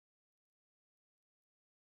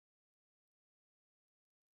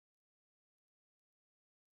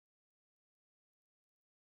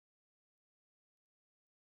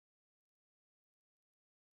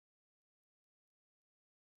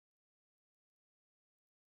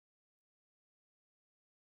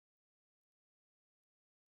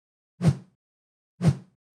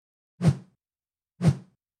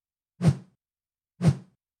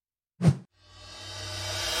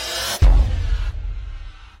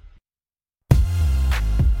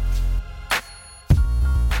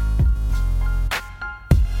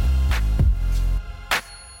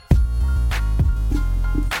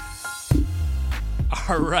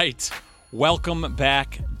All right. Welcome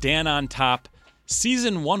back. Dan on Top.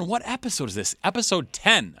 Season 1. What episode is this? Episode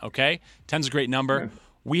 10, okay? 10's a great number. Yeah.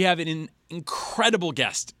 We have an incredible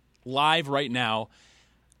guest live right now.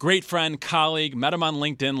 Great friend, colleague, met him on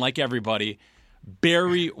LinkedIn like everybody,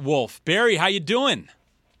 Barry Wolf. Barry, how you doing?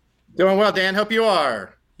 Doing well, Dan. Hope you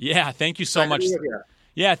are. Yeah, thank you so Glad to much. be with you.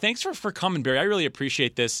 Yeah, thanks for coming, Barry. I really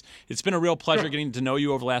appreciate this. It's been a real pleasure getting to know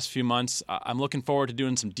you over the last few months. I'm looking forward to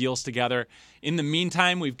doing some deals together. In the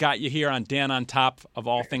meantime, we've got you here on Dan on Top of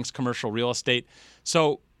all things commercial real estate.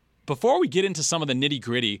 So before we get into some of the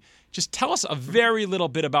nitty-gritty, just tell us a very little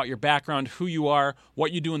bit about your background, who you are,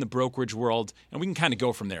 what you do in the brokerage world, and we can kind of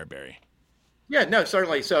go from there, Barry. Yeah, no,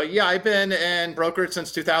 certainly. So, yeah, I've been in brokerage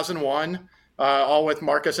since 2001, all with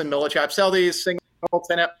Marcus and Millichap. Sell these single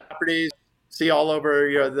tenant properties. See all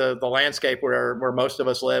over the landscape where most of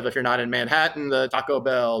us live. If you're not in Manhattan, the Taco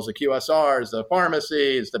Bells, the QSRs, the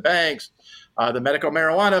pharmacies, the banks, the medical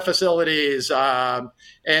marijuana facilities.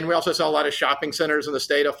 And we also sell a lot of shopping centers in the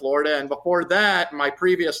state of Florida. And before that, in my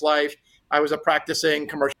previous life, I was a practicing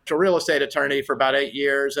commercial real estate attorney for about 8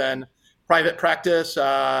 years and private practice,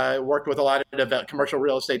 worked with a lot of commercial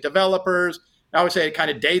real estate developers. I always say it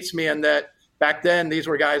kind of dates me in that back then, these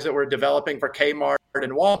were guys that were developing for Kmart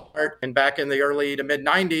and Walmart. And back in the early to mid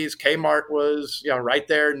 90s, Kmart was right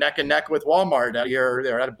there neck and neck with Walmart.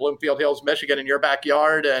 They're at Bloomfield Hills, Michigan, in your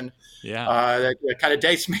backyard. And that kind of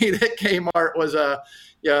dates me that Kmart was the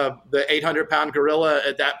 800-pound gorilla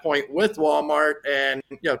at that point with Walmart, and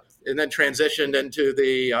then transitioned into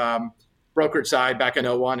the brokerage side back in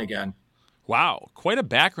 01 again. Wow, quite a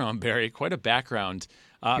background, Barry. Quite a background.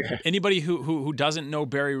 Anybody who doesn't know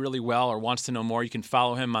Barry really well or wants to know more, you can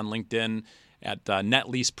follow him on LinkedIn at Net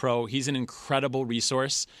Lease Pro. He's an incredible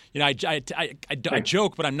resource. I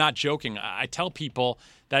joke, but I'm not joking. I tell people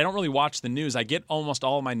that I don't really watch the news. I get almost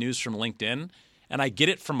all of my news from LinkedIn, and I get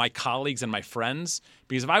it from my colleagues and my friends,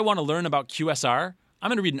 because if I want to learn about QSR, I'm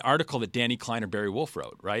going to read an article that Danny Klein or Barry Wolf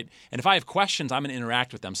wrote, right? And if I have questions, I'm going to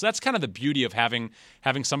interact with them. So that's kind of the beauty of having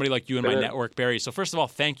somebody like you in my network, Barry. So first of all,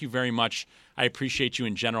 thank you very much. I appreciate you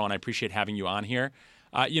in general, and I appreciate having you on here.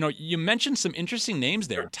 You mentioned some interesting names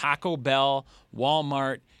there: Taco Bell,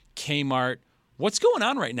 Walmart, Kmart. What's going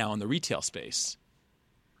on right now in the retail space?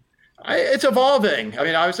 It's evolving. I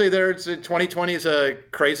mean, obviously, 2020 is a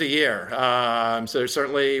crazy year. So there's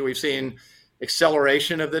certainly, we've seen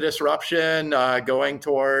acceleration of the disruption going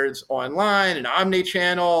towards online and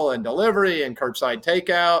omni-channel and delivery and curbside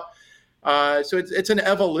takeout. So it's an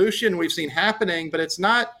evolution we've seen happening, but it's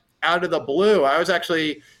not out of the blue. I was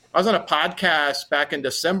on a podcast back in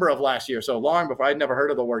December of last year, so long before. I'd never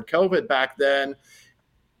heard of the word COVID back then.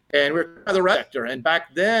 And we were in the restaurant sector. And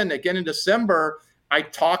back then, again in December, I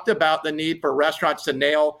talked about the need for restaurants to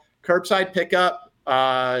nail curbside pickup,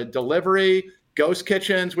 delivery, ghost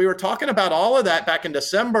kitchens. We were talking about all of that back in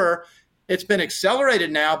December. It's been accelerated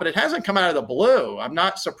now, but it hasn't come out of the blue. I'm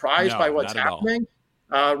not surprised by what's happening.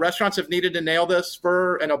 Restaurants have needed to nail this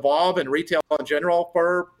and evolve, and retail in general,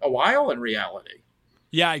 for a while in reality.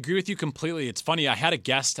 Yeah, I agree with you completely. It's funny. I had a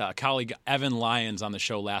guest, a colleague, Evan Lyons, on the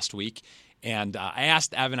show last week. And I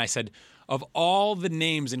asked Evan, I said, of all the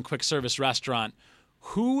names in quick service restaurant,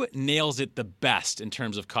 who nails it the best in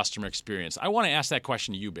terms of customer experience? I want to ask that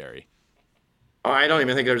question to you, Barry. I don't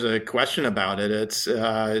even think there's a question about it. It's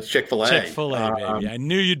Chick-fil-A. Chick-fil-A, baby. I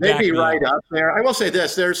knew you'd back maybe me right up. up there. I will say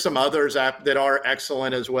this: there's some others that are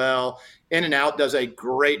excellent as well. In-N-Out does a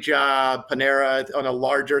great job. Panera, on a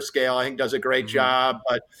larger scale, I think does a great job.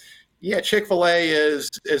 But yeah, Chick-fil-A is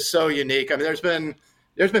so unique. I mean,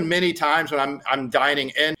 there's been many times when I'm dining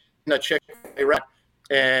in a Chick-fil-A restaurant,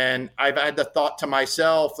 and I've had the thought to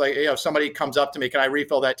myself, like, somebody comes up to me, can I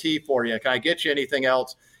refill that tea for you? Can I get you anything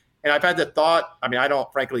else? And I've had the thought, I mean, I don't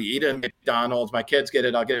frankly eat at McDonald's. My kids get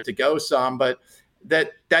it. I'll get it to go some, but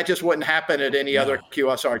that just wouldn't happen at any other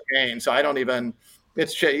QSR chain. So I don't even,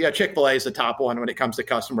 Chick-fil-A is the top one when it comes to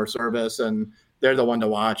customer service, and they're the one to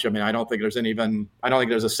watch. I mean, I don't think there's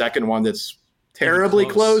a second one that's terribly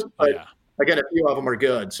close, but again, a few of them are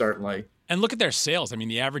good, certainly. And look at their sales. I mean,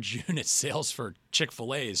 the average unit sales for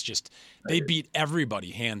Chick-fil-A is just, they beat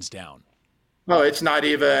everybody hands down. No, it's not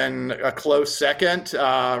even a close second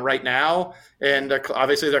right now. And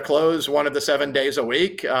obviously they're closed one of the 7 days a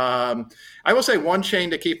week. I will say one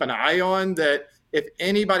chain to keep an eye on, that if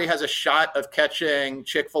anybody has a shot of catching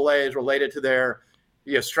Chick-fil-A is related to their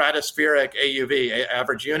stratospheric AUV,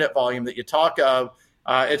 average unit volume that you talk of,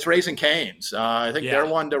 it's Raising Cane's. I think they're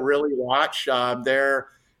one to really watch. They're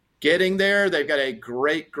getting there. They've got a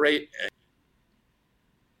great.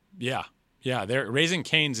 Yeah, Raising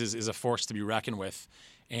Cane's is a force to be reckoned with.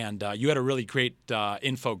 And you had a really great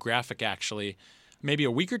infographic, actually, maybe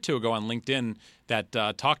a week or two ago on LinkedIn that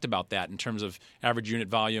talked about that in terms of average unit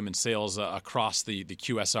volume and sales across the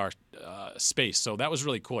QSR space. So that was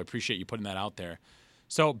really cool. I appreciate you putting that out there.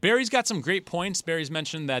 So Barry's got some great points. Barry's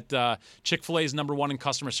mentioned that Chick-fil-A is number one in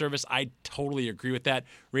customer service. I totally agree with that.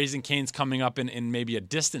 Raising Cane's coming up in maybe a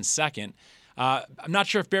distant second. I'm not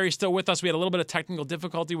sure if Barry's still with us. We had a little bit of technical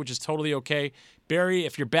difficulty, which is totally okay. Barry,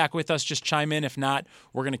 if you're back with us, just chime in. If not,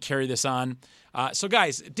 we're going to carry this on. So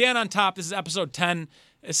guys, Dan on top. This is episode 10.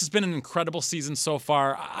 This has been an incredible season so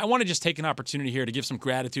far. I want to just take an opportunity here to give some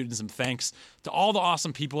gratitude and some thanks to all the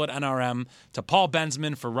awesome people at NRM, to Paul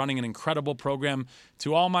Bensman for running an incredible program,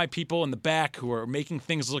 to all my people in the back who are making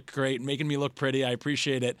things look great, making me look pretty. I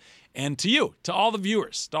appreciate it. And to you, to all the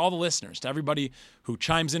viewers, to all the listeners, to everybody who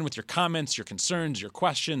chimes in with your comments, your concerns, your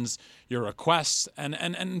questions, your requests,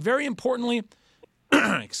 and very importantly,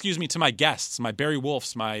 excuse me, to my guests, my Barry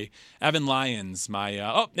Wolfs, my Evan Lyons,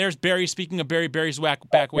 my there's Barry. Speaking of Barry, Barry's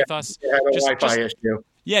back with us.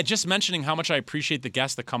 Just mentioning how much I appreciate the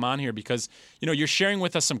guests that come on here because you're sharing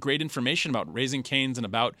with us some great information about Raising Cane's and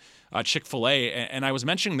about Chick-fil-A. And I was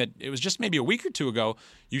mentioning that it was just maybe a week or two ago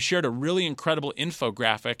you shared a really incredible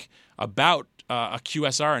infographic about a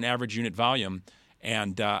QSR and average unit volume.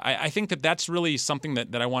 And I think that that's really something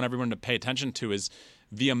that I want everyone to pay attention to is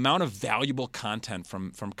the amount of valuable content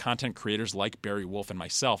from content creators like Barry Wolf and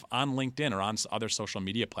myself on LinkedIn or on other social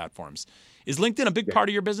media platforms. Is LinkedIn a big part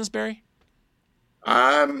of your business, Barry?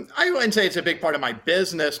 I wouldn't say it's a big part of my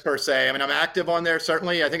business per se. I mean, I'm active on there,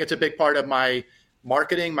 certainly. I think it's a big part of my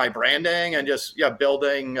marketing, my branding, and just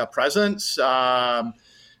building a presence. But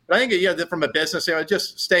I think from a business,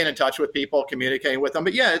 just staying in touch with people, communicating with them.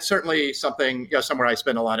 But it's certainly something somewhere I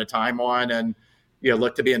spend a lot of time on, and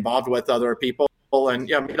look to be involved with other people, and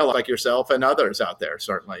like yourself and others out there,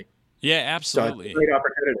 certainly. Yeah, absolutely. So great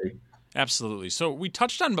opportunity. Absolutely. So we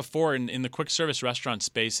touched on before in the quick service restaurant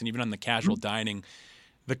space and even on the casual dining,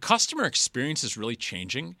 the customer experience is really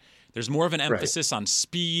changing. There's more of an emphasis on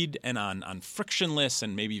speed and on frictionless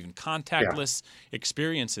and maybe even contactless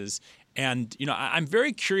experiences. And, I'm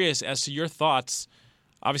very curious as to your thoughts.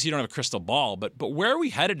 Obviously, you don't have a crystal ball, but where are we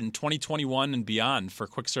headed in 2021 and beyond for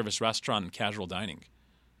quick service restaurant and casual dining?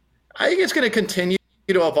 I think it's going to continue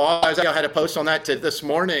to evolve. I had a post on that this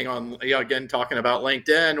morning on, again, talking about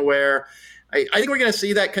LinkedIn, where I think we're going to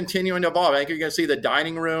see that continuing to evolve. I think you're going to see the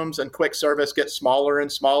dining rooms and quick service get smaller and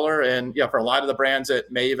smaller. And for a lot of the brands, it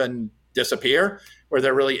may even disappear where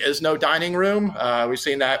there really is no dining room. We've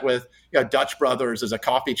seen that with Dutch Brothers as a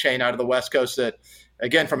coffee chain out of the West Coast that,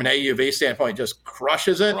 again, from an AUV standpoint, just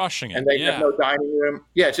crushes it. Crushing it. And they have no dining room.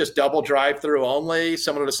 It's just double drive-through only,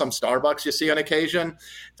 similar to some Starbucks you see on occasion.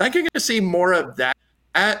 I think you're going to see more of that,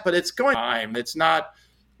 but it's going time. It's not,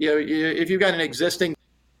 if you've got an existing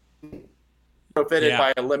fitted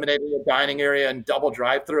by eliminating a dining area and double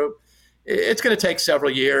drive-through, it's going to take several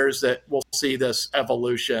years that we'll see this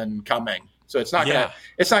evolution coming. So it's not going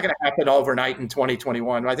to happen overnight in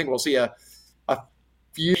 2021. I think we'll see a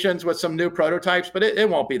fusions with some new prototypes, but it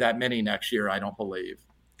won't be that many next year, I don't believe.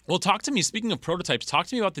 Well, talk to me. Speaking of prototypes, talk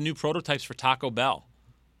to me about the new prototypes for Taco Bell.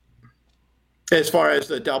 As far as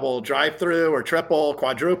the double drive-through or triple,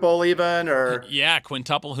 quadruple even, or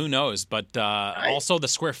quintuple, who knows? But also the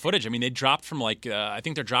square footage. I mean, they dropped from I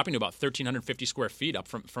think they're dropping to about 1,350 square feet up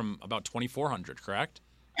from about 2,400, correct?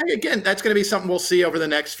 And again, that's going to be something we'll see over the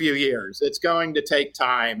next few years. It's going to take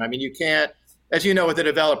time. I mean, you can't, as you know, with a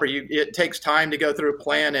developer, it takes time to go through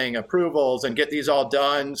planning, approvals, and get these all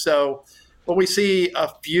done. So will we see a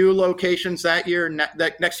few locations that year,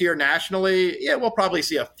 next year nationally? Yeah, we'll probably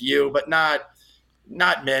see a few, but not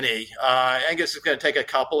many. I guess it's going to take a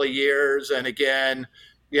couple of years. And again,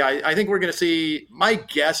 I think we're going to see, my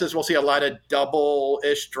guess is we'll see a lot of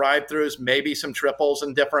double-ish drive-throughs, maybe some triples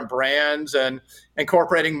in different brands, and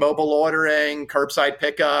incorporating mobile ordering, curbside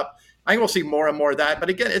pickup. I think we'll see more and more of that. But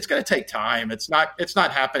again, it's going to take time. It's not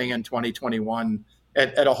happening in 2021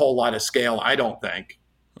 at a whole lot of scale, I don't think.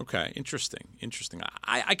 Okay, interesting.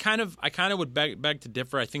 I kind of would beg to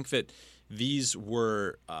differ. I think that these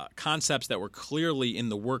were concepts that were clearly in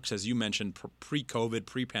the works, as you mentioned, pre-COVID,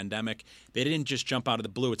 pre-pandemic. They didn't just jump out of the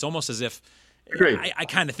blue. It's almost as if I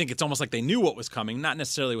kind of think it's almost like they knew what was coming, not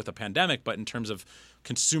necessarily with a pandemic, but in terms of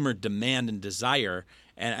consumer demand and desire.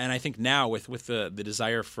 And I think now with the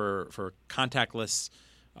desire for contactless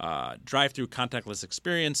drive-through, contactless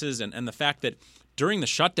experiences, and the fact that during the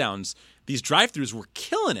shutdowns, these drive-throughs were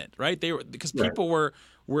killing it, right? Because people were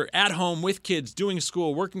at home with kids, doing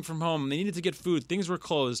school, working from home. They needed to get food. Things were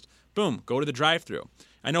closed. Boom, go to the drive-thru.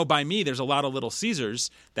 I know by me, there's a lot of Little Caesars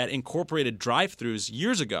that incorporated drive-thrus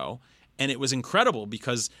years ago, And it was incredible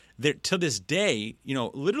because to this day,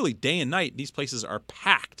 literally day and night, these places are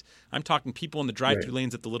packed. I'm talking people in the drive-through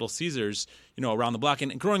lanes at the Little Caesars, around the block.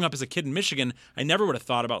 And growing up as a kid in Michigan, I never would have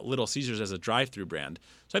thought about Little Caesars as a drive-through brand.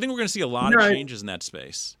 So I think we're going to see a lot of changes in that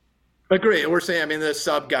space. Agree. We're saying, the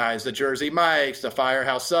sub guys, the Jersey Mikes, the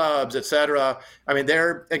Firehouse Subs, et cetera.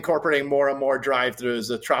 They're incorporating more and more drive-throughs,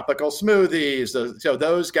 the tropical smoothies,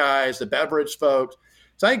 those guys, the beverage folks.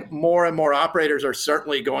 So I think more and more operators are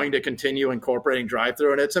certainly going to continue incorporating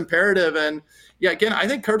drive-through, and it's imperative. And again, I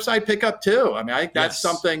think curbside pickup too. I think that's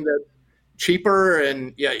something that cheaper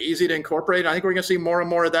and easy to incorporate. I think we're going to see more and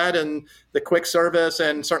more of that in the quick service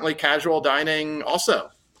and certainly casual dining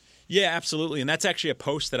also. Yeah, absolutely. And that's actually a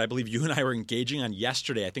post that I believe you and I were engaging on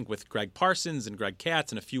yesterday, I think with Greg Parsons and Greg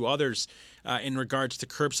Katz and a few others in regards to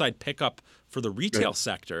curbside pickup for the retail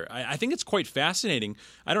sector. I think it's quite fascinating.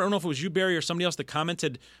 I don't know if it was you, Barry, or somebody else that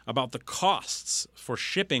commented about the costs for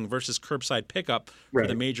shipping versus curbside pickup for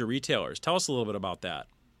the major retailers. Tell us a little bit about that.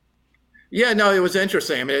 Yeah, no, it was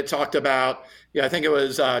interesting. It talked about, I think it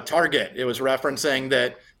was Target. It was referencing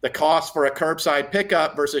that the cost for a curbside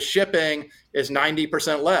pickup versus shipping is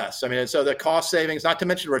 90% less. So the cost savings, not to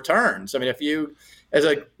mention returns. If you, as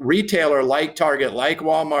a retailer like Target, like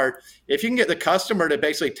Walmart, if you can get the customer to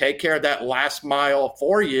basically take care of that last mile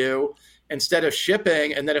for you instead of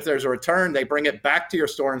shipping, and then if there's a return, they bring it back to your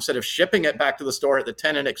store instead of shipping it back to the store at the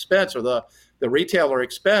tenant expense or the retailer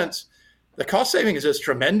expense, the cost savings is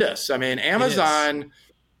tremendous. Amazon,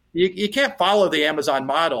 you can't follow the Amazon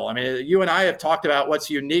model. You and I have talked about what's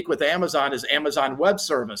unique with Amazon is Amazon Web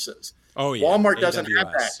Services. Oh, yeah. Walmart doesn't have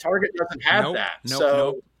that. Target doesn't have that.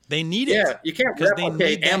 Nope. They need it. Yeah, you can't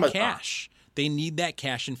replicate Amazon. Cash. They need that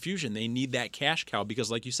cash infusion. They need that cash cow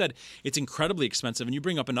because, like you said, it's incredibly expensive. And you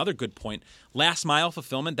bring up another good point. Last mile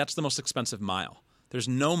fulfillment, that's the most expensive mile. There's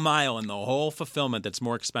no mile in the whole fulfillment that's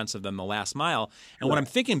more expensive than the last mile. And what I'm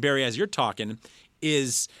thinking, Barry, as you're talking,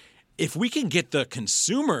 is if we can get the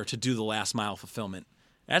consumer to do the last mile fulfillment,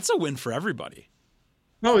 that's a win for everybody.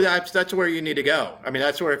 No, that's where you need to go.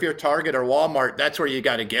 That's where if you're Target or Walmart, that's where you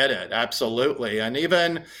got to get it. Absolutely. And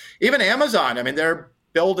even Amazon, they're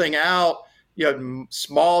building out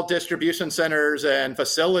small distribution centers and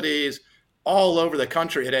facilities all over the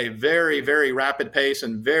country at a very, very rapid pace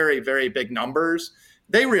and very, very big numbers.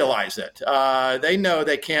 They realize it. They know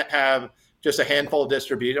they can't have just a handful of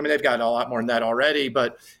distribution. They've got a lot more than that already,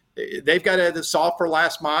 but they've got to solve for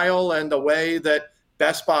last mile. And the way that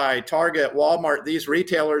Best Buy, Target, Walmart, these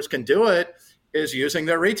retailers can do it is using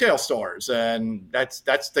their retail stores. And that's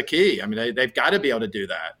the key. They've got to be able to do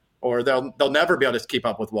that, or they'll never be able to keep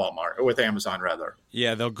up with Walmart, or with Amazon rather.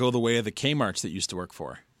 Yeah, they'll go the way of the Kmarts that used to work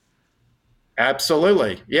for.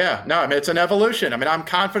 Absolutely. Yeah. No, it's an evolution. I'm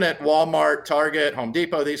confident Walmart, Target, Home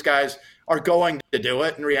Depot, these guys are going to do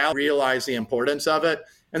it and realize the importance of it.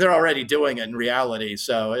 And they're already doing it in reality.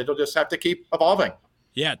 So it'll just have to keep evolving.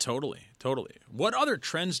 Yeah, totally. What other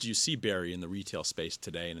trends do you see, Barry, in the retail space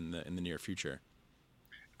today and in the near future?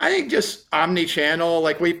 I think just omni-channel,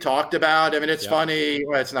 like we've talked about. It's funny.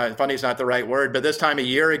 Well, it's not funny. It's not the right word. But this time a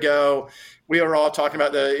year ago, we were all talking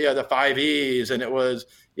about the 5 E's, and it was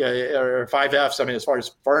or 5 F's. As far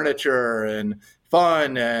as furniture and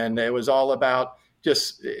fun, and it was all about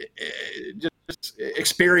just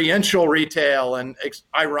experiential retail. And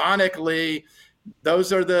ironically,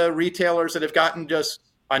 those are the retailers that have gotten just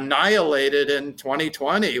annihilated in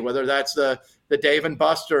 2020. Whether that's the Dave &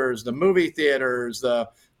 Buster's, the movie theaters, the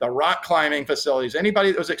rock climbing facilities,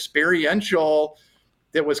 anybody that was experiential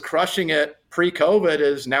that was crushing it pre-COVID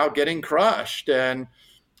is now getting crushed. And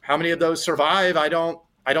how many of those survive? I don't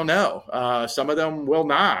know. Some of them will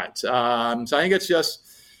not. So I think it's just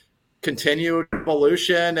continued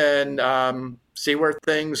evolution and see where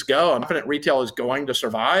things go. I'm confident retail is going to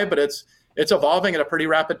survive, but it's evolving at a pretty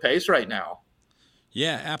rapid pace right now.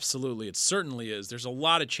 Yeah, absolutely. It certainly is. There's a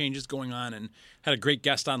lot of changes going on, and had a great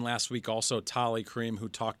guest on last week also, Tali Karim, who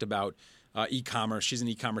talked about e-commerce. She's an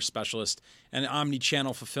e-commerce specialist and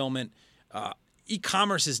omni-channel fulfillment.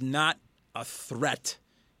 E-commerce is not a threat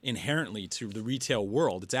inherently to the retail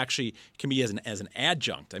world. It's actually can be as an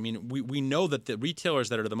adjunct. We know that the retailers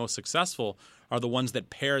that are the most successful are the ones that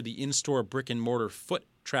pair the in-store brick and mortar foot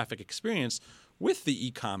traffic experience with the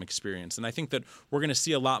e-com experience. And I think that we're going to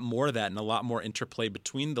see a lot more of that and a lot more interplay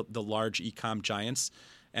between the large e-com giants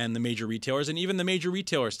and the major retailers, and even the major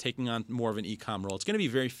retailers taking on more of an e-com role. It's going to be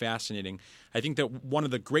very fascinating. I think that one of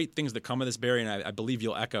the great things that come of this, Barry, and I believe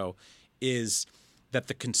you'll echo, is that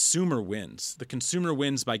the consumer wins. The consumer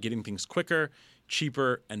wins by getting things quicker,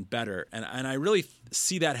 cheaper, and better. And I really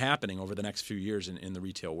see that happening over the next few years in the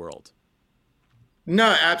retail world.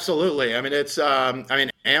 No, absolutely. I mean,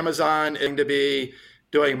 Amazon is going to be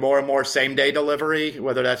doing more and more same day delivery,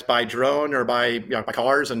 whether that's by drone or by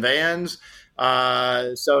cars and vans.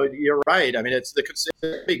 So you're right. I mean, it's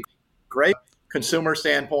the great consumer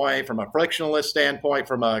standpoint, from a frictionless standpoint,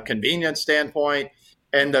 from a convenience standpoint,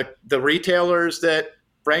 and the retailers that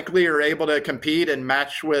frankly are able to compete and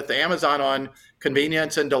match with Amazon on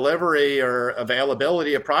convenience and delivery or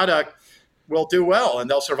availability of product will do well and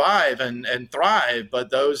they'll survive and thrive.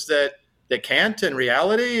 But those that can't in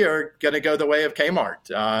reality are going to go the way of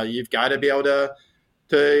Kmart. You've got to be able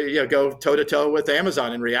to go toe to toe with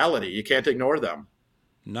Amazon in reality. You can't ignore them.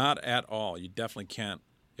 Not at all. You definitely can't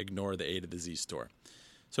ignore the A to the Z store.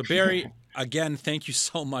 So Barry, again, thank you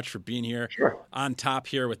so much for being here. Sure. On Top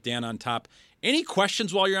here with Dan on Top. Any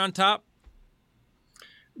questions while you're on top?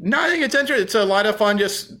 No, I think it's interesting. It's a lot of fun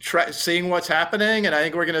just seeing what's happening. And I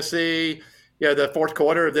think we're going to see, the fourth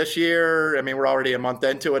quarter of this year. I mean, we're already a month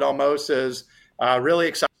into it almost, is really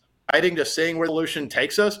exciting to seeing where evolution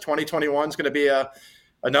takes us. 2021 is going to be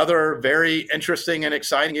another very interesting and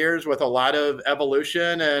exciting years with a lot of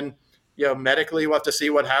evolution. And, medically, we'll have to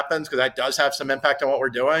see what happens because that does have some impact on what we're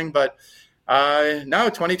doing. But no,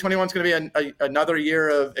 2021 is going to be another year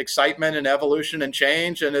of excitement and evolution and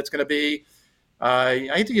change. And it's going to be, I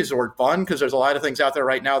hate to use the word fun because there's a lot of things out there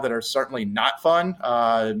right now that are certainly not fun,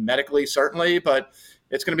 medically, certainly. But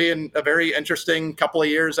it's going to be a very interesting couple of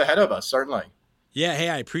years ahead of us, certainly. Yeah, hey,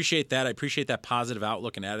 I appreciate that. I appreciate that positive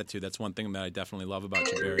outlook and attitude. That's one thing that I definitely love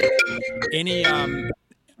about you, Barry. Any, I don't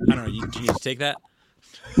know, do you need to take that?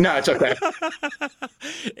 No, it's okay.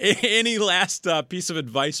 Any last piece of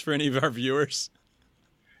advice for any of our viewers?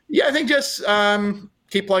 Yeah, I think just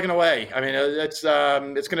keep plugging away. I mean, it's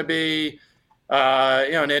going to be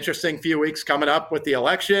an interesting few weeks coming up with the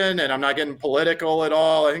election, and I'm not getting political at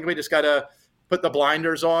all. I think we just got to put the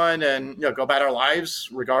blinders on and go about our lives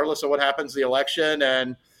regardless of what happens in the election,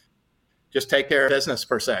 and just take care of business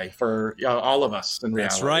per se for all of us in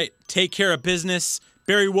reality. That's right. Take care of business.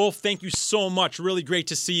 Barry Wolf, thank you so much. Really great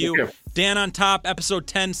to see you. Dan on Top, episode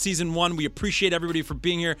 10, season 1. We appreciate everybody for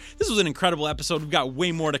being here. This was an incredible episode. We've got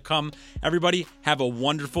way more to come. Everybody, have a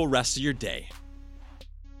wonderful rest of your day.